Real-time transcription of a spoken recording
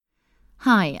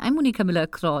Hi, I'm Monika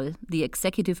Müller-Kroll, the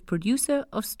executive producer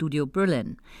of Studio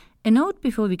Berlin. A note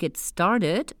before we get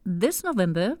started, this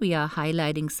November we are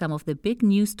highlighting some of the big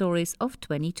news stories of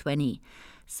 2020.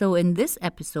 So in this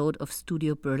episode of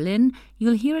Studio Berlin,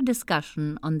 you'll hear a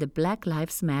discussion on the Black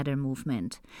Lives Matter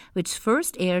movement, which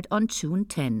first aired on June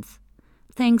 10th.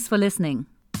 Thanks for listening.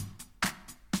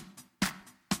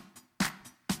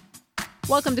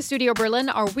 Welcome to Studio Berlin,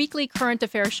 our weekly current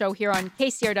affairs show here on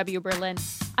KCRW Berlin.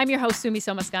 I'm your host, Sumi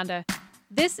Somaskanda.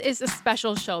 This is a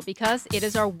special show because it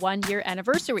is our one-year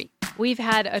anniversary. We've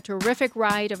had a terrific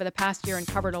ride over the past year and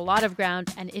covered a lot of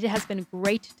ground, and it has been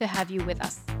great to have you with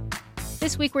us.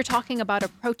 This week, we're talking about a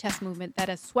protest movement that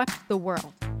has swept the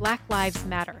world, Black Lives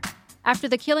Matter. After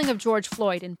the killing of George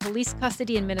Floyd in police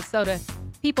custody in Minnesota,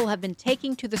 people have been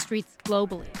taking to the streets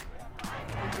globally,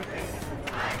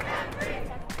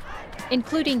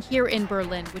 including here in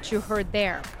Berlin, which you heard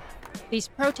there. These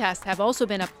protests have also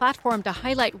been a platform to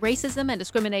highlight racism and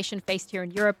discrimination faced here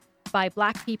in Europe by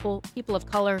Black people, people of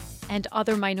color, and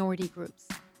other minority groups.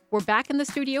 We're back in the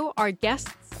studio. Our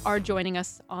guests are joining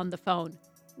us on the phone.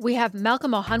 We have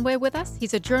Malcolm Ohanwe with us.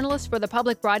 He's a journalist for the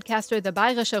public broadcaster The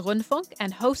Bayerischer Rundfunk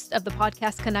and host of the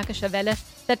podcast Kanakische Welle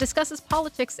that discusses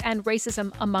politics and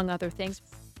racism, among other things.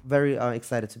 Very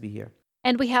excited to be here.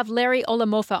 And we have Larry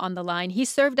Olamofa on the line. He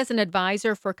served as an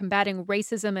advisor for combating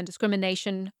racism and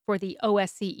discrimination for the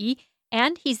OSCE,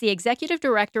 and he's the executive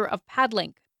director of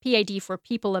PADLink, PAD for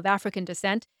People of African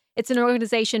Descent. It's an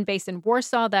organization based in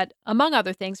Warsaw that, among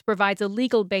other things, provides a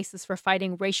legal basis for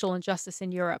fighting racial injustice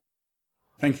in Europe.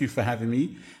 Thank you for having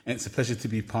me, and it's a pleasure to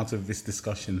be part of this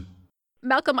discussion.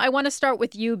 Malcolm, I want to start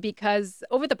with you because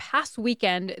over the past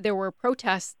weekend, there were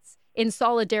protests in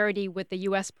solidarity with the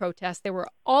U.S. protests. They were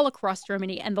all across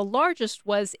Germany, and the largest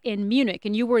was in Munich,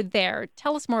 and you were there.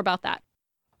 Tell us more about that.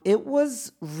 It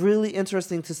was really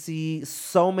interesting to see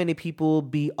so many people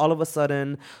be all of a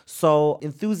sudden so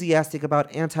enthusiastic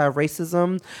about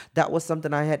anti-racism. That was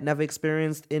something I had never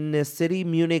experienced in this city.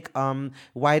 Munich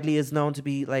widely is known to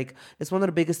be it's one of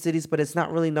the biggest cities, but it's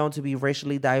not really known to be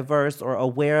racially diverse or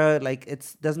aware.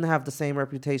 It doesn't have the same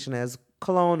reputation as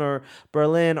Cologne or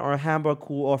Berlin or Hamburg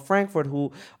or Frankfurt,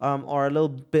 who are a little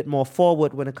bit more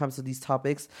forward when it comes to these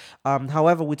topics.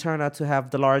 However, we turned out to have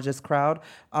the largest crowd.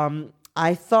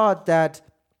 I thought that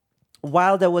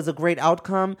while there was a great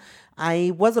outcome,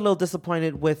 I was a little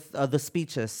disappointed with the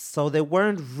speeches. So they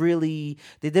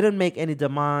didn't make any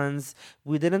demands.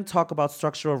 We didn't talk about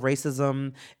structural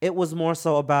racism. It was more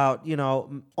so about,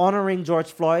 honoring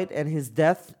George Floyd and his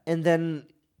death, and then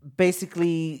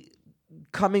basically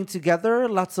coming together,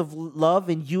 lots of love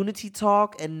and unity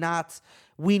talk, and not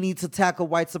we need to tackle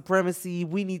white supremacy,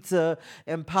 we need to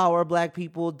empower Black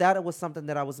people. That was something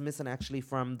that I was missing actually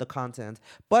from the content.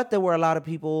 But there were a lot of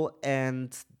people,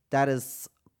 and that is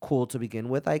cool to begin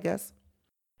with, I guess.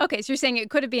 Okay, so you're saying it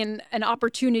could have been an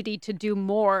opportunity to do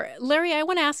more. Larry, I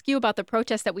want to ask you about the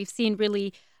protests that we've seen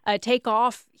really take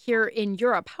off here in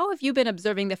Europe. How have you been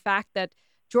observing the fact that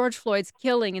George Floyd's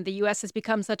killing in the U.S. has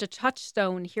become such a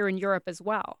touchstone here in Europe as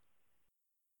well?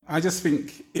 I just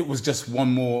think it was just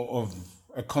one more of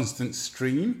a constant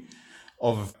stream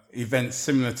of events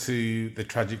similar to the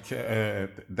tragic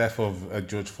death of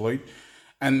George Floyd.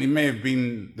 And it may have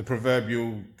been the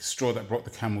proverbial straw that brought the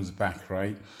camel's back,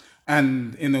 right?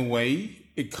 And in a way,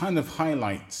 it kind of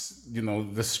highlights,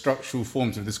 the structural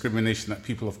forms of discrimination that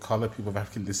people of color, people of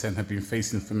African descent have been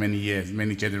facing for many years,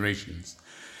 many generations.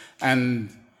 And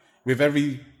with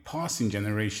every passing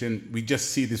generation, we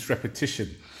just see this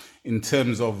repetition in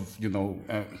terms of,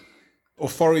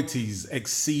 authorities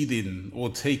exceeding or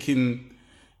taking,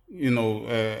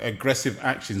 aggressive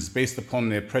actions based upon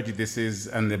their prejudices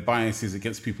and their biases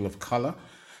against people of color,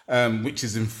 which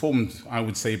is informed, I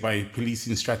would say, by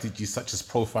policing strategies such as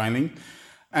profiling.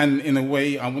 And in a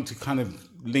way, I want to kind of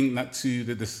link that to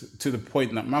the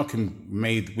point that Malcolm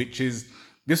made, which is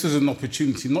this was an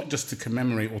opportunity not just to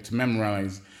commemorate or to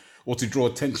memorize or to draw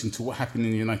attention to what happened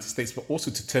in the United States, but also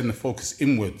to turn the focus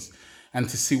inwards and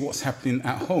to see what's happening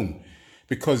at home.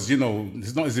 Because,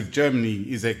 it's not as if Germany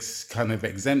is kind of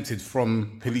exempted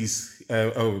from police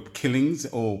killings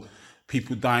or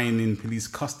people dying in police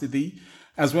custody,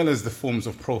 as well as the forms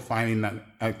of profiling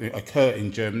that occur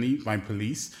in Germany by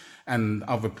police and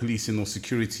other policing or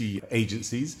security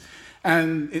agencies.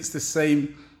 And it's the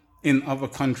same in other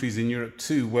countries in Europe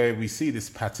too, where we see this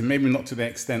pattern, maybe not to the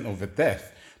extent of a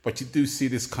death, but you do see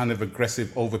this kind of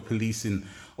aggressive over-policing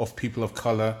of people of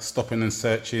color, stopping and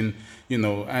searching,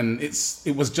 and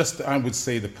it was just, I would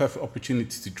say, the perfect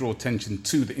opportunity to draw attention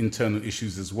to the internal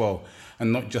issues as well,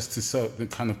 and not just to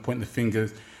kind of point the finger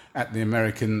at the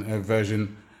American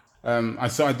version.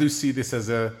 So I do see this as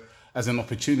as an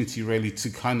opportunity really to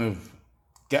kind of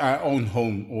get our own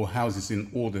home or houses in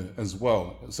order as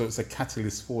well. So it's a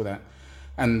catalyst for that.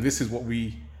 And this is what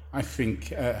we, I think,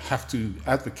 have to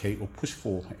advocate or push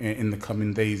for in the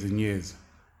coming days and years.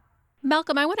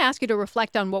 Malcolm, I want to ask you to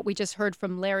reflect on what we just heard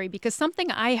from Larry, because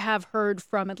something I have heard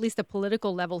from at least a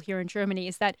political level here in Germany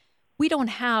is that we don't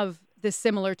have this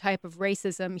similar type of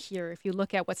racism here if you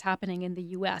look at what's happening in the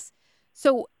U.S.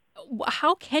 So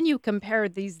how can you compare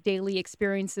these daily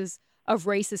experiences of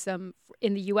racism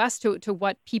in the U.S. to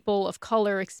what people of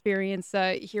color experience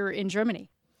here in Germany?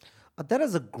 That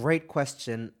is a great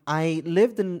question. I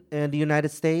lived in the United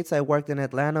States. I worked in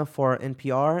Atlanta for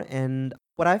NPR, and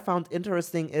what I found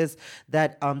interesting is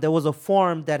that there was a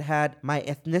form that had my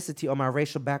ethnicity or my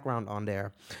racial background on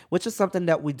there, which is something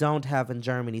that we don't have in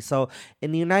Germany. So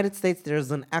in the United States,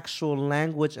 there's an actual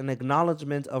language and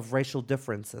acknowledgement of racial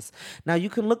differences. Now,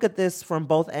 you can look at this from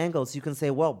both angles. You can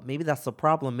say, well, maybe that's a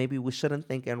problem. Maybe we shouldn't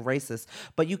think in racist.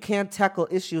 But you can't tackle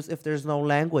issues if there's no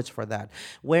language for that.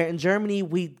 Where in Germany,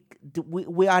 we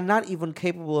are not even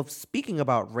capable of speaking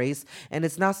about race, and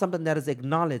it's not something that is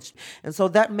acknowledged. And so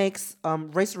that makes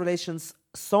race relations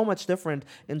so much different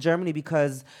in Germany,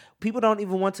 because people don't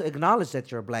even want to acknowledge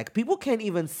that you're black. People can't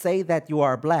even say that you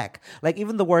are black. Like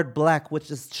even the word black,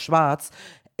 which is schwarz,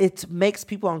 it makes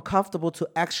people uncomfortable to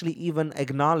actually even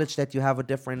acknowledge that you have a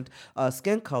different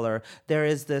skin color. There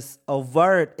is this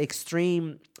overt,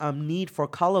 extreme need for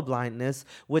colorblindness,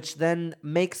 which then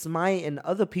makes my and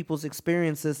other people's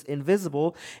experiences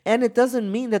invisible. And it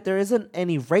doesn't mean that there isn't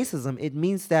any racism. It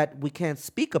means that we can't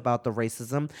speak about the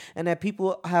racism and that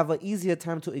people have an easier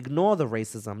time to ignore the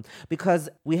racism, because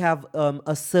we have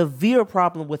a severe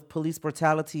problem with police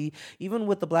brutality, even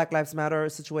with the Black Lives Matter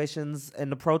situations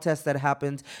and the protests that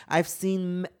happened. I've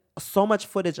seen so much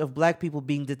footage of black people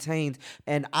being detained,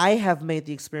 and I have made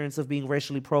the experience of being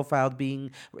racially profiled,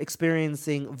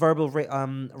 experiencing verbal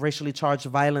racially charged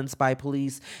violence by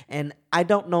police, and I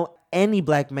don't know any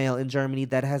black male in Germany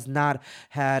that has not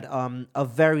had a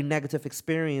very negative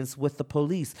experience with the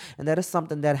police, and that is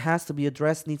something that has to be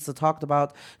addressed, needs to be talked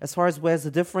about. As far as where's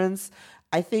the difference,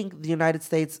 I think the United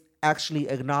States actually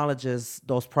acknowledges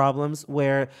those problems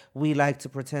where we like to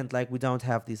pretend like we don't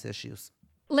have these issues.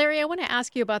 Larry, I want to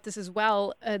ask you about this as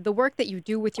well. The work that you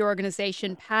do with your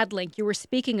organization, PADLink, you were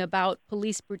speaking about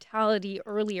police brutality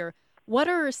earlier. What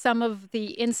are some of the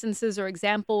instances or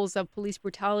examples of police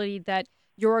brutality that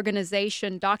your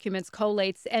organization documents,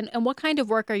 collates, and what kind of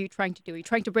work are you trying to do? Are you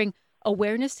trying to bring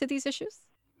awareness to these issues?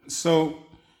 So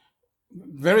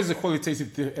there is a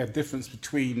qualitative difference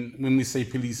between when we say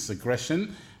police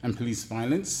aggression and police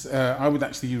violence. I would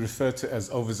actually refer to it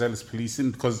as overzealous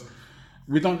policing, because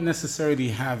we don't necessarily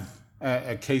have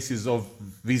cases of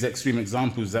these extreme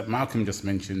examples that Malcolm just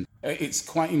mentioned. It's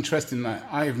quite interesting that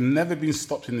I have never been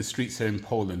stopped in the streets here in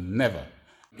Poland, never,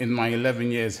 in my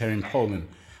 11 years here in Poland.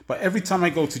 But every time I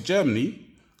go to Germany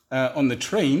on the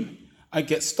train, I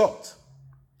get stopped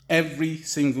every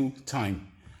single time.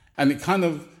 And it kind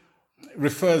of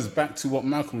refers back to what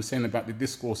Malcolm was saying about the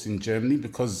discourse in Germany,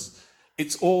 because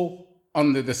it's all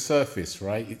under the surface,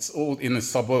 right? It's all in a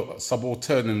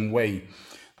subaltern way.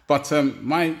 But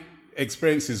my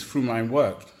experiences through my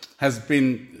work has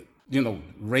been,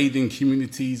 raiding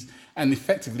communities and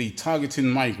effectively targeting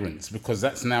migrants, because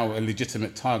that's now a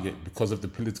legitimate target because of the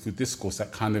political discourse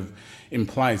that kind of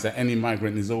implies that any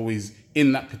migrant is always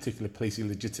in that particular place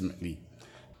illegitimately.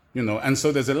 And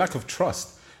so there's a lack of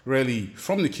trust really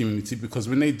from the community, because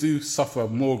when they do suffer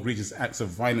more egregious acts of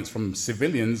violence from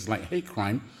civilians like hate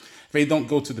crime, they don't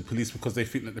go to the police because they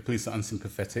think that the police are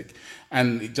unsympathetic,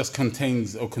 and it just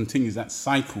continues that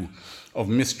cycle of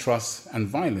mistrust and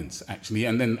violence, actually.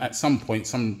 And then at some point,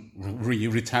 some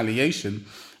retaliation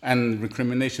and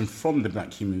recrimination from the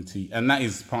black community, and that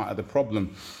is part of the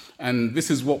problem. And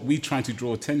this is what we try to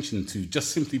draw attention to,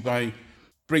 just simply by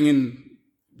bringing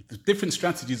the different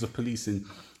strategies of policing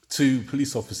to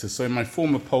police officers. So in my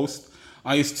former post,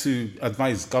 I used to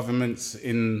advise governments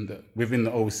within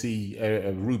the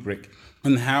OSCE rubric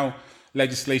on how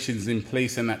legislation is in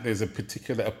place, and that there's a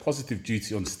positive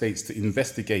duty on states to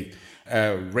investigate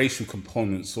racial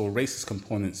components or racist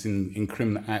components in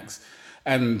criminal acts,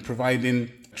 and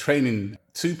providing training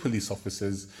to police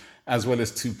officers as well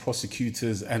as to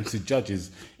prosecutors and to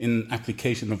judges in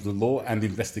application of the law and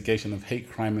investigation of hate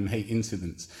crime and hate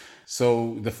incidents.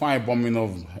 So the firebombing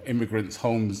of immigrants'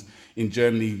 homes in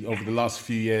Germany over the last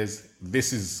few years,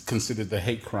 this is considered a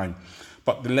hate crime.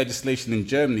 But the legislation in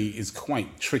Germany is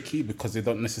quite tricky because of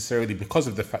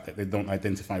the fact that they don't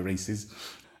identify races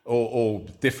or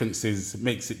differences,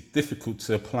 makes it difficult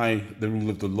to apply the rule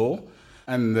of the law.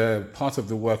 And part of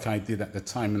the work I did at the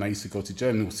time when I used to go to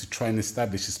Germany was to try and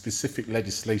establish a specific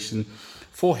legislation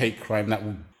for hate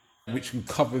crime which would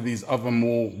cover these other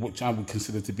more, which I would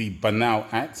consider to be banal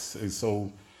acts.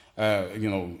 So,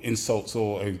 insults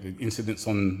or incidents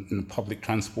in public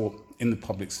transport, in the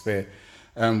public sphere,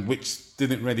 which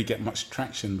didn't really get much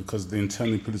traction because the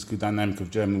internal political dynamic of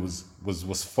Germany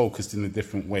was focused in a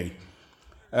different way.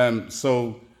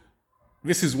 So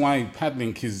this is why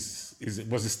PADLink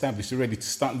was established already, to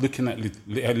start looking at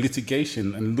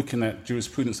litigation and looking at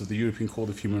jurisprudence of the European Court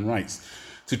of Human Rights,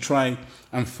 to try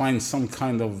and find some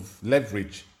kind of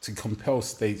leverage to compel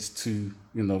states to,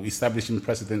 establishing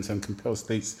precedents and compel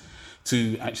states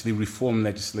to actually reform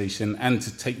legislation and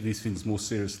to take these things more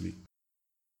seriously.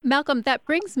 Malcolm, that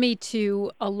brings me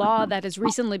to a law that has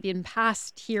recently been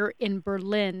passed here in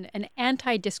Berlin, an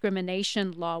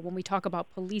anti-discrimination law when we talk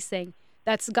about policing.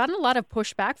 That's gotten a lot of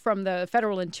pushback from the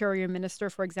federal interior minister,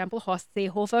 for example, Horst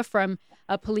Seehofer, from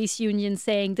a police union,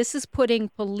 saying this is putting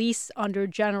police under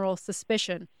general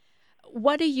suspicion.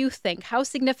 What do you think? How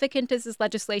significant is this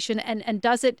legislation, and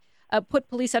does it put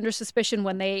police under suspicion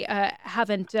when they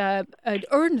haven't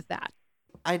earned that?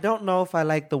 I don't know if I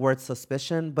like the word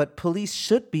suspicion, but police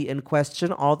should be in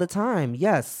question all the time.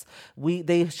 Yes,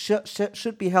 they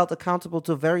should be held accountable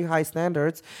to very high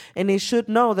standards, and they should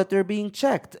know that they're being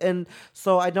checked. And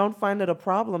so I don't find it a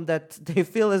problem that they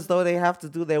feel as though they have to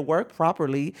do their work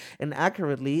properly and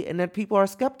accurately, and that people are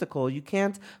skeptical. You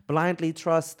can't blindly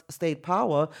trust state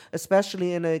power,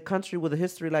 especially in a country with a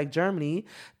history like Germany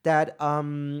that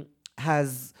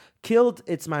has killed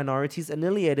its minorities,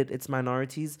 annihilated its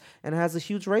minorities, and has a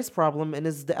huge race problem and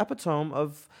is the epitome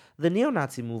of the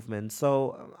neo-Nazi movement.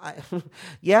 So,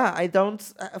 I don't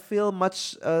feel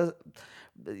much,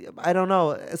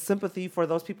 sympathy for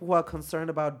those people who are concerned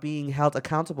about being held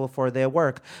accountable for their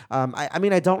work.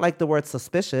 I don't like the word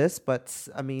suspicious, but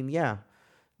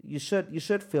you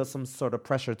should feel some sort of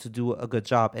pressure to do a good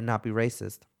job and not be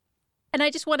racist. And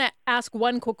I just want to ask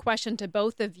one quick question to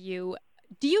both of you.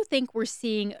 Do you think we're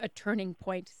seeing a turning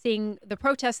point, seeing the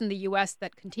protests in the U.S.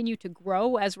 that continue to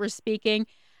grow as we're speaking?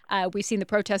 We've seen the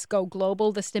protests go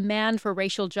global, this demand for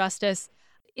racial justice.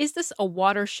 Is this a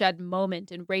watershed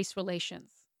moment in race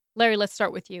relations? Larry, let's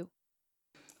start with you.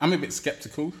 I'm a bit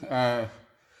skeptical,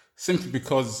 simply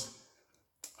because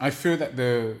I feel that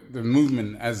the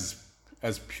movement, as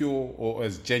pure or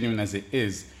as genuine as it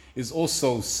is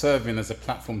also serving as a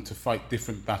platform to fight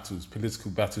different battles,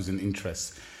 political battles and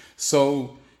interests.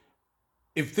 So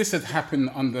if this had happened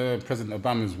under President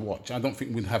Obama's watch, I don't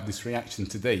think we'd have this reaction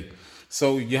today.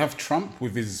 So you have Trump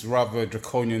with his rather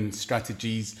draconian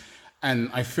strategies, and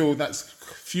I feel that's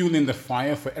fueling the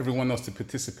fire for everyone else to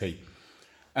participate.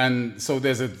 And so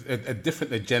there's a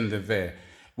different agenda there.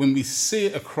 When we see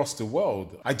it across the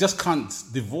world, I just can't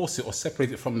divorce it or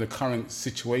separate it from the current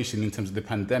situation in terms of the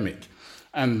pandemic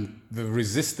and the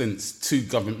resistance to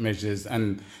government measures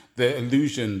and the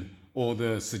illusion or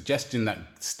the suggestion that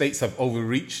states have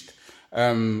overreached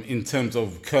in terms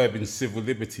of curbing civil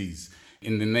liberties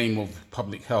in the name of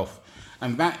public health.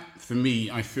 And that, for me,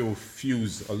 I feel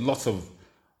fuels a lot of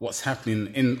what's happening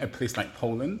in a place like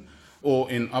Poland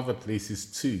or in other places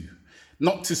too.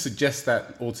 Not to suggest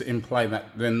that or to imply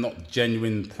that they're not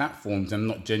genuine platforms and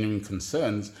not genuine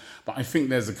concerns, but I think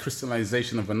there's a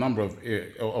crystallization of a number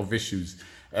of issues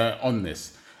on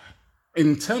this.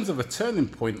 In terms of a turning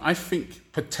point, I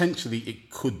think potentially it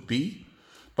could be,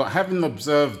 but having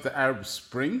observed the Arab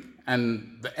Spring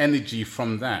and the energy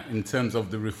from that in terms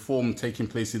of the reform taking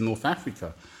place in North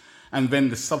Africa, and then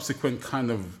the subsequent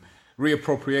kind of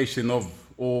reappropriation of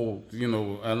or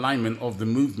alignment of the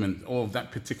movement or of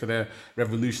that particular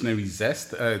revolutionary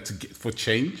zest for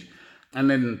change, and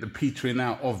then the petering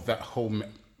out of that whole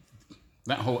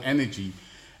energy.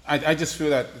 I just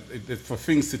feel that for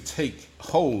things to take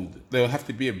hold, there'll have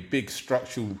to be a big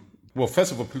structural, well,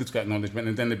 first of all, political acknowledgement,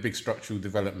 and then a big structural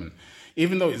development.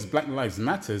 Even though it's Black Lives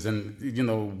Matters, and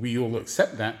we all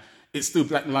accept that, it's still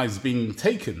Black lives being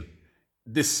taken,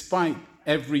 despite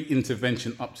every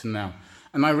intervention up to now.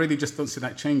 And I really just don't see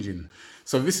that changing.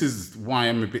 So this is why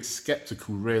I'm a bit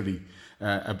skeptical, really,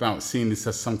 about seeing this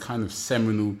as some kind of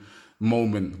seminal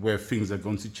moment where things are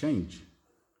going to change.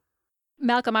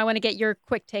 Malcolm, I want to get your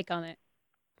quick take on it.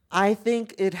 I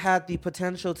think it had the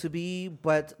potential to be,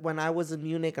 but when I was in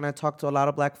Munich and I talked to a lot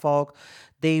of Black folk,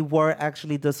 they were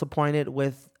actually disappointed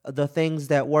with the things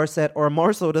that were said, or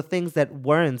more so the things that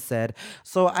weren't said.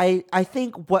 So I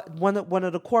think one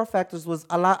of the core factors was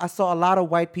I saw a lot of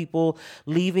white people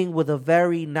leaving with a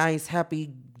very nice,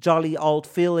 happy, jolly old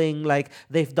feeling like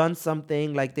they've done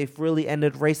something, like they've really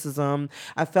ended racism.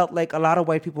 I felt like a lot of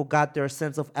white people got their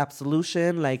sense of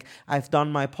absolution, like I've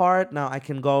done my part, now I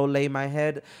can go lay my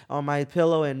head on my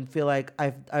pillow and feel like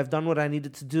I've done what I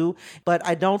needed to do. But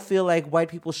I don't feel like white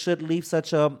people should leave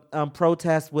such a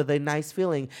protest with a nice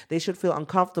feeling. They should feel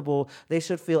uncomfortable. They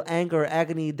should feel anger,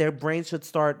 agony. Their brains should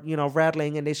start,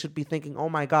 rattling, and they should be thinking, oh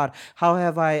my God, how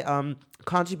have I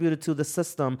contributed to the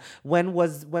system? When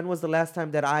was the last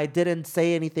time that I didn't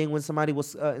say anything when somebody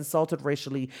was insulted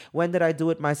racially? When did I do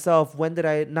it myself? When did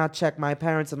I not check my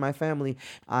parents and my family?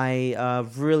 I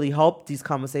really hope these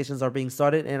conversations are being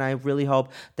started, and I really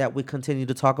hope that we continue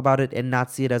to talk about it and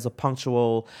not see it as a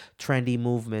punctual, trendy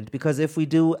movement. Because if we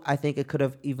do, I think it could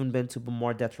have even been to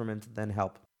more detriment than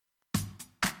help.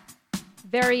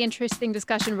 Very interesting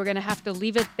discussion. We're going to have to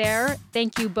leave it there.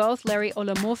 Thank you both, Larry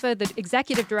Olomofe, the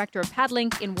Executive Director of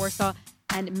Padlink in Warsaw,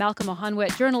 and Malcolm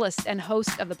Ohanwe, journalist and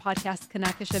host of the podcast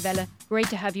Kanakische Welle. Great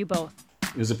to have you both.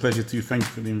 It was a pleasure too. Thank you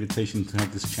for the invitation to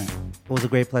have this chat. It was a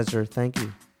great pleasure. Thank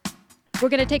you. We're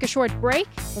going to take a short break.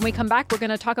 When we come back, we're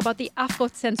going to talk about the Afro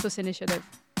Census Initiative.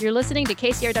 You're listening to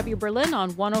KCRW Berlin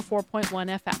on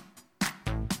 104.1 FM.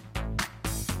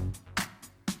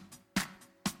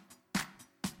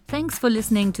 Thanks for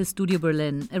listening to Studio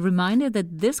Berlin. A reminder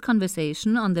that this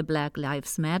conversation on the Black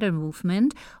Lives Matter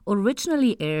movement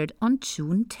originally aired on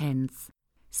June 10th.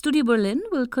 Studio Berlin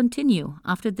will continue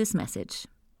after this message.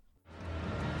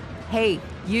 Hey,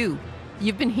 you.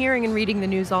 You've been hearing and reading the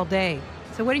news all day.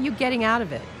 So what are you getting out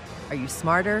of it? Are you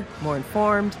smarter, more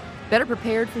informed, better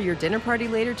prepared for your dinner party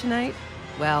later tonight?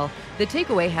 Well, The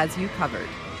Takeaway has you covered.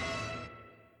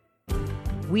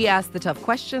 We ask the tough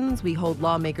questions, we hold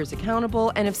lawmakers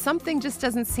accountable, and if something just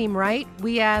doesn't seem right,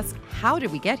 we ask, how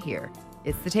did we get here?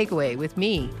 It's The Takeaway with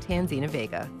me, Tanzina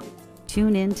Vega.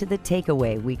 Tune in to The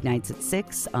Takeaway weeknights at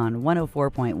 6 on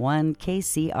 104.1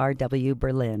 KCRW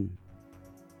Berlin.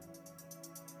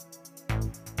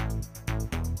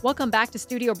 Welcome back to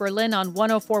Studio Berlin on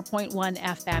 104.1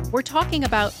 FM. We're talking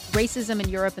about racism in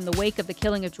Europe in the wake of the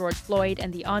killing of George Floyd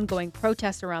and the ongoing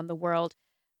protests around the world.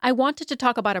 I wanted to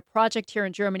talk about a project here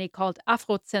in Germany called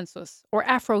Afro Census, or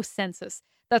Afro Census,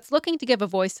 that's looking to give a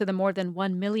voice to the more than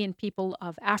 1 million people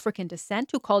of African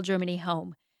descent who call Germany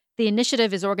home. The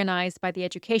initiative is organized by the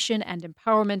education and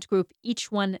empowerment group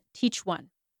Each One, Teach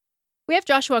One. We have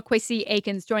Joshua Kwesi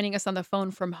Akins joining us on the phone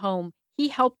from home. He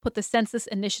helped put the census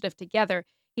initiative together.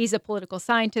 He's a political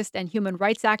scientist and human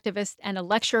rights activist and a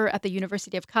lecturer at the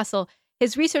University of Kassel.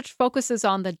 His research focuses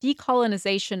on the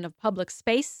decolonization of public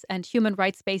space and human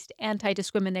rights-based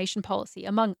anti-discrimination policy,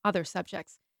 among other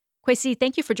subjects. Kwesi,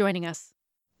 thank you for joining us.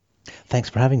 Thanks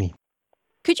for having me.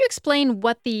 Could you explain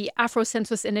what the Afro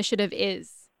Census Initiative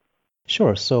is?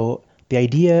 Sure. So the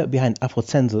idea behind Afro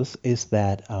Census is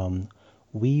that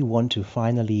we want to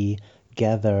finally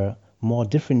gather more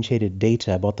differentiated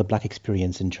data about the Black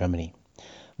experience in Germany.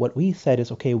 What we said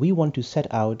is, okay, we want to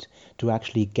set out to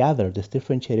actually gather this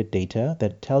differentiated data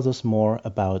that tells us more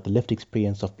about the lived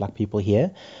experience of Black people here,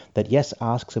 that yes,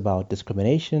 asks about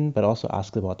discrimination, but also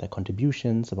asks about their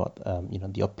contributions, about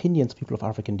the opinions of people of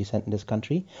African descent in this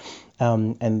country.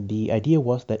 And the idea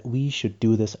was that we should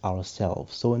do this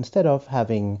ourselves. So instead of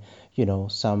having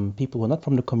some people who are not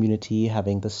from the community,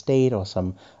 having the state or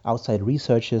some outside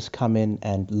researchers come in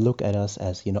and look at us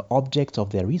as, objects of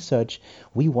their research,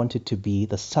 we wanted to be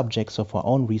the subjects of our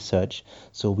own research.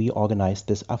 So we organized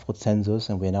this Afro Census,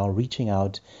 and we're now reaching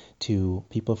out to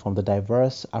people from the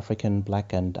diverse African,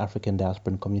 Black, and African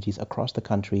diasporan communities across the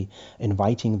country,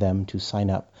 inviting them to sign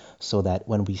up so that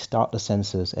when we start the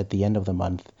census at the end of the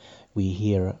month, we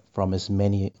hear from as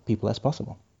many people as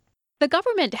possible. The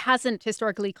government hasn't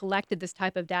historically collected this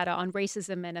type of data on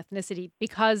racism and ethnicity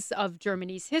because of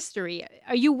Germany's history.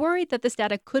 Are you worried that this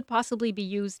data could possibly be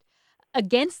used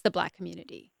against the Black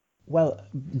community? Well,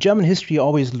 German history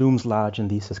always looms large in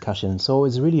these discussions, so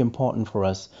it's really important for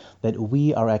us that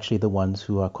we are actually the ones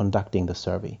who are conducting the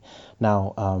survey.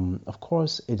 Now, of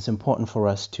course, it's important for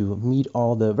us to meet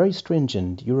all the very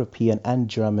stringent European and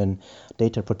German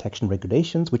data protection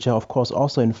regulations, which are, of course,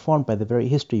 also informed by the very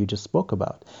history you just spoke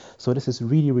about. So this is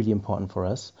really, really important for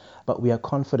us. But we are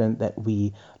confident that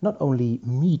we not only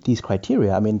meet these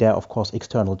criteria, there are, of course,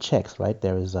 external checks, right?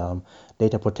 There is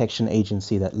data protection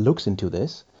agency that looks into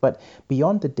this. But But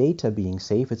beyond the data being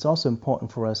safe, it's also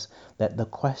important for us that the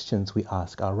questions we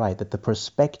ask are right, that the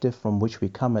perspective from which we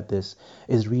come at this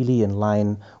is really in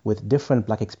line with different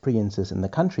Black experiences in the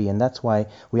country. And that's why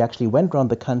we actually went around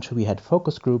the country. We had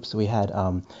focus groups, we had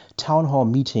town hall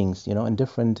meetings, in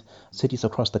different cities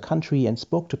across the country, and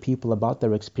spoke to people about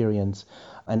their experience.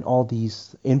 And all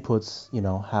these inputs,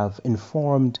 have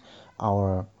informed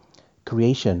our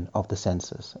creation of the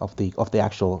census, of the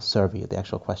actual survey, the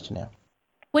actual questionnaire.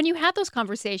 When you had those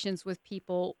conversations with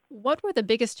people, what were the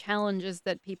biggest challenges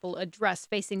that people addressed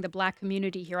facing the Black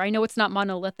community here? I know it's not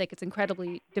monolithic, it's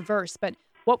incredibly diverse, but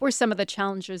what were some of the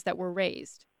challenges that were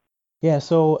raised? Yeah,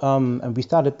 so and we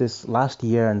started this last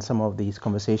year, and some of these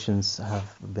conversations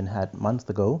have been had months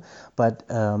ago. But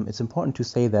it's important to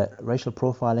say that racial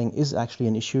profiling is actually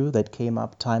an issue that came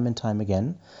up time and time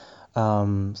again.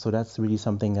 So that's really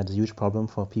something that's a huge problem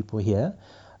for people here.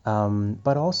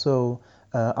 But also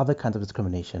other kinds of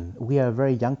discrimination. We are a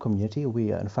very young community.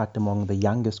 We are, in fact, among the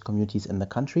youngest communities in the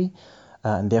country.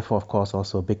 And therefore, of course,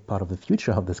 also a big part of the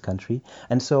future of this country.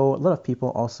 And so a lot of people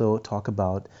also talk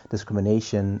about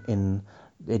discrimination in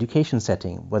the education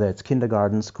setting, whether it's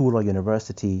kindergarten, school, or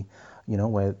university,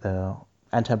 where the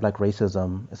anti-Black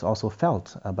racism is also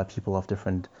felt by people of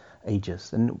different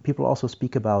ages. And people also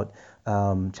speak about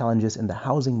challenges in the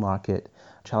housing market,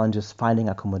 challenges finding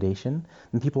accommodation.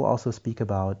 And people also speak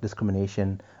about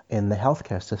discrimination in the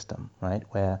healthcare system, right,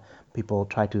 where people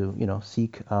try to,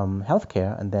 seek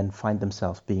healthcare and then find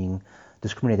themselves being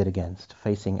discriminated against,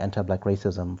 facing anti-Black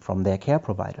racism from their care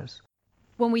providers.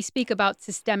 When we speak about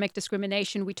systemic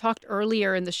discrimination, we talked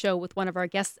earlier in the show with one of our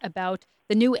guests about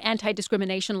the new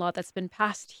anti-discrimination law that's been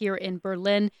passed here in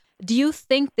Berlin. Do you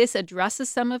think this addresses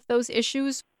some of those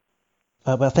issues?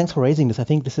 Well, thanks for raising this. I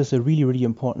think this is a really, really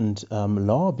important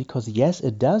law because, yes,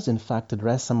 it does, in fact,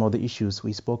 address some of the issues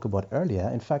we spoke about earlier.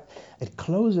 In fact, it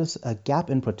closes a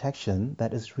gap in protection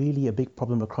that is really a big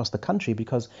problem across the country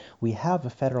because we have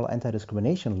a federal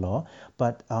anti-discrimination law,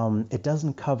 but it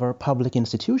doesn't cover public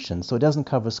institutions. So it doesn't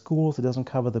cover schools, it doesn't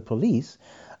cover the police.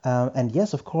 And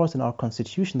yes, of course, in our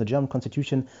constitution, the German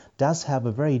constitution does have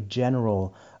a very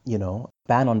general,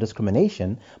 ban on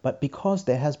discrimination. But because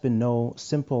there has been no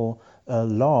simple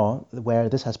law where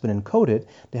this has been encoded,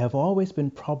 there have always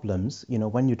been problems,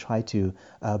 when you try to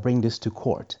bring this to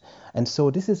court. And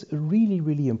so this is really,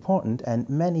 really important. And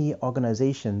many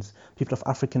organizations, people of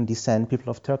African descent, people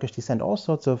of Turkish descent, all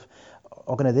sorts of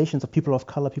organizations of people of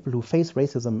color, people who face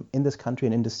racism in this country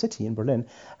and in this city, in Berlin,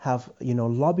 have,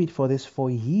 lobbied for this for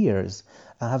years,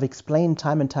 have explained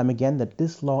time and time again that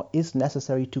this law is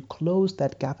necessary to close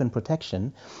that gap in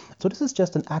protection. So this is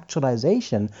just an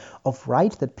actualization of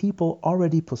rights that people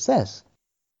already possess.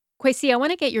 Kwesi, I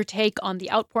want to get your take on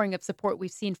the outpouring of support we've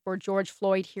seen for George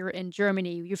Floyd here in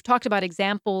Germany. You've talked about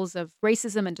examples of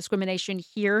racism and discrimination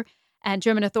here, and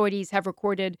German authorities have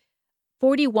recorded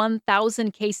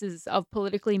 41,000 cases of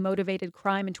politically motivated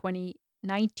crime in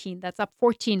 2019. That's up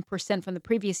 14% from the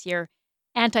previous year.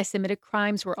 Anti-Semitic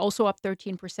crimes were also up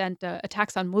 13%.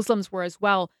 Attacks on Muslims were as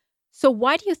well. So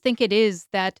why do you think it is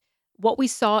that what we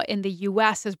saw in the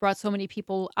U.S. has brought so many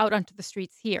people out onto the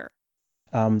streets here?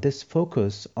 This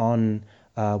focus on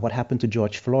what happened to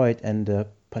George Floyd and the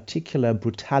particular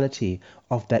brutality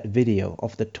of that video,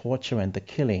 of the torture and the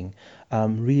killing,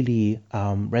 really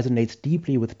resonates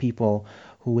deeply with people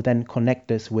who then connect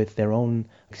this with their own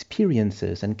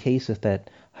experiences and cases that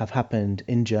have happened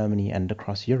in Germany and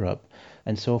across Europe.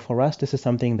 And so for us, this is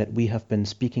something that we have been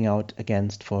speaking out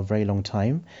against for a very long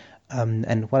time.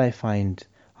 And what I find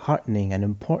heartening and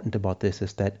important about this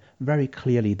is that very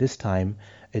clearly this time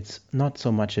it's not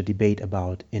so much a debate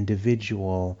about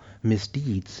individual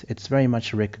misdeeds. It's very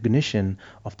much a recognition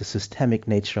of the systemic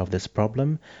nature of this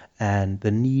problem and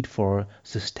the need for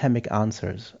systemic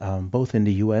answers, both in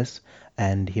the US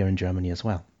and here in Germany as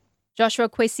well. Joshua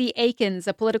Kwesi Aikens,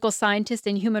 a political scientist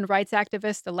and human rights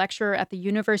activist, a lecturer at the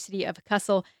University of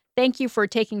Kassel. Thank you for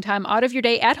taking time out of your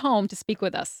day at home to speak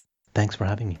with us. Thanks for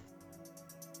having me.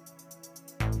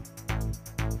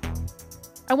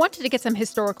 I wanted to get some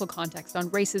historical context on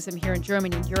racism here in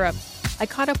Germany and Europe. I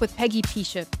caught up with Peggy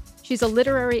Piesche. She's a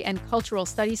literary and cultural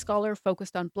studies scholar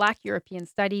focused on Black European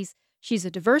studies. She's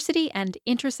a diversity and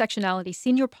intersectionality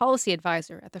senior policy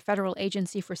advisor at the Federal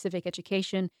Agency for Civic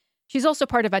Education. She's also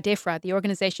part of ADEFRA, the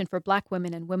Organization for Black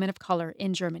Women and Women of Color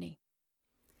in Germany.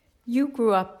 You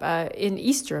grew up in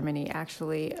East Germany,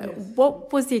 actually. Yes.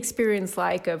 What was the experience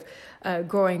like of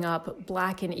growing up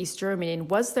Black in East Germany?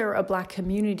 And was there a Black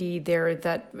community there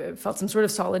that felt some sort of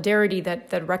solidarity,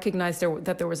 that recognized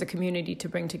that there was a community to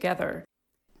bring together?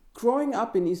 Growing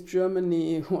up in East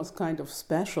Germany was kind of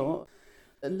special.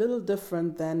 a little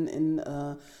different than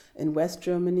in West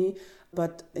Germany,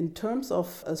 but in terms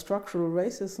of structural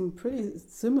racism, pretty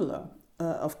similar.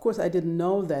 Of course, I didn't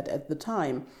know that at the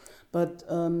time, but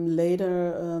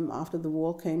later, after the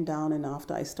wall came down and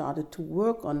after I started to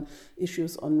work on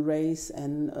issues on race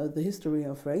and the history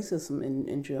of racism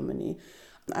in Germany,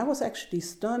 I was actually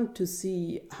stunned to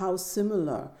see how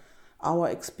similar our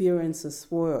experiences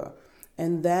were.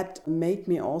 And that made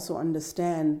me also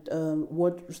understand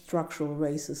what structural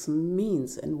racism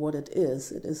means and what it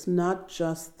is. It is not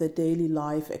just the daily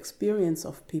life experience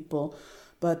of people,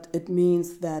 but it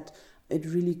means that it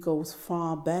really goes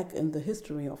far back in the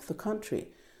history of the country.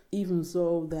 Even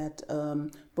so that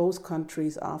both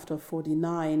countries after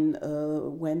 49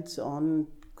 went on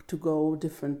to go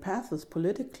different paths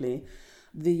politically,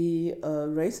 the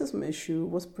racism issue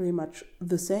was pretty much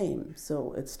the same.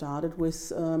 So it started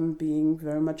with being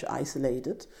very much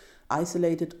isolated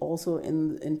also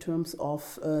in terms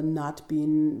of not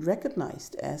being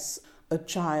recognized as a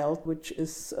child, which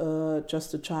is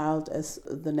just a child as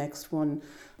the next one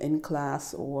in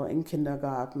class or in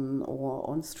kindergarten or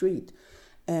on street.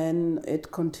 And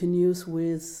it continues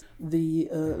with the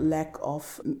lack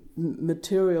of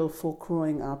material for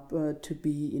growing up to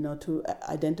be, to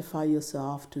identify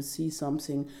yourself, to see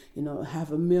something,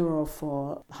 have a mirror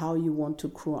for how you want to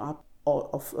grow up or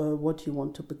of what you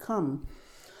want to become.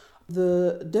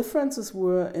 The differences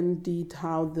were indeed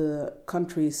how the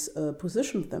countries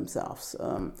positioned themselves.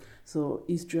 So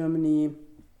East Germany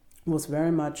was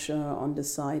very much on the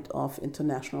side of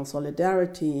international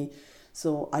solidarity.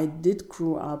 So I did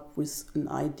grow up with an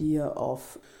idea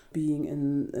of being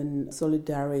in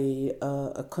solidary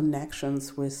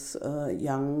connections with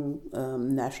young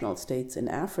national states in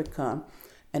Africa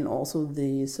and also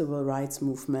the civil rights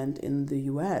movement in the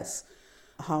US.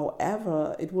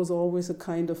 However, it was always a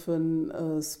kind of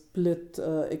a split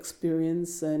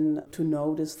experience, and to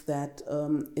notice that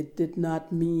it did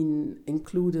not mean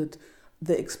included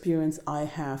the experience I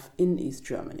have in East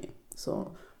Germany.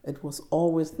 So it was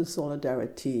always the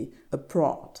solidarity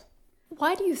abroad.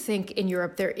 Why do you think in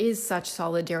Europe there is such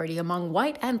solidarity among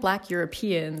white and black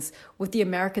Europeans with the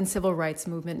American civil rights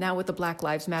movement? Now with the Black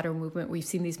Lives Matter movement, we've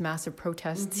seen these massive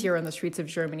protests here on the streets of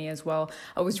Germany as well.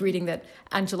 I was reading that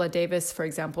Angela Davis, for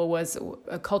example, was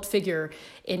a cult figure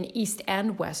in East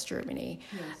and West Germany.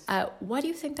 Yes. Why do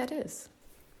you think that is?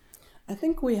 I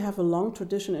think we have a long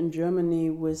tradition in Germany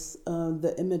with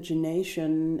the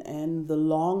imagination and the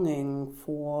longing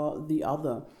for the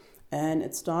other. And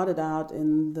it started out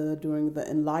during the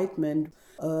Enlightenment,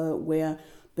 where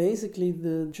basically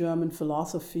the German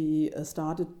philosophy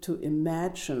started to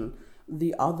imagine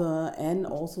the other and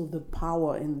also the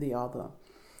power in the other.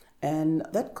 And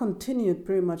that continued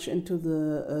pretty much into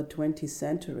the 20th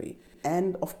century.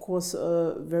 And of course,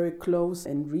 very close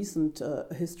in recent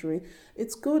history,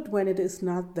 it's good when it is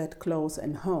not that close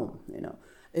and home,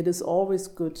 It is always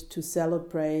good to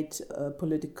celebrate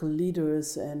political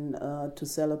leaders and to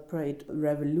celebrate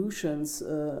revolutions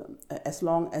as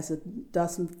long as it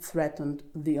doesn't threaten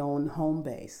the own home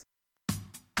base.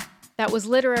 That was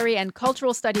literary and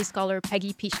cultural studies scholar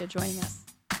Peggy Piesche joining us.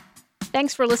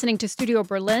 Thanks for listening to Studio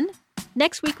Berlin.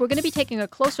 Next week, we're going to be taking a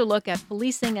closer look at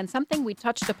policing and something we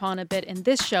touched upon a bit in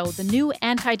this show, the new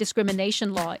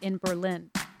anti-discrimination law in Berlin.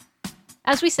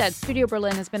 As we said, Studio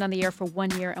Berlin has been on the air for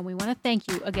 1 year, and we want to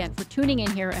thank you again for tuning in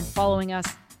here and following us.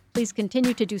 Please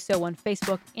continue to do so on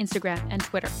Facebook, Instagram, and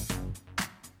Twitter.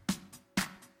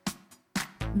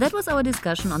 That was our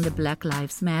discussion on the Black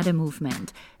Lives Matter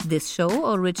movement. This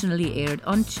show originally aired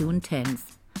on June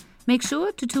 10th. Make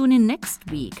sure to tune in next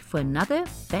week for another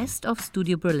Best of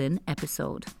Studio Berlin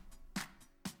episode.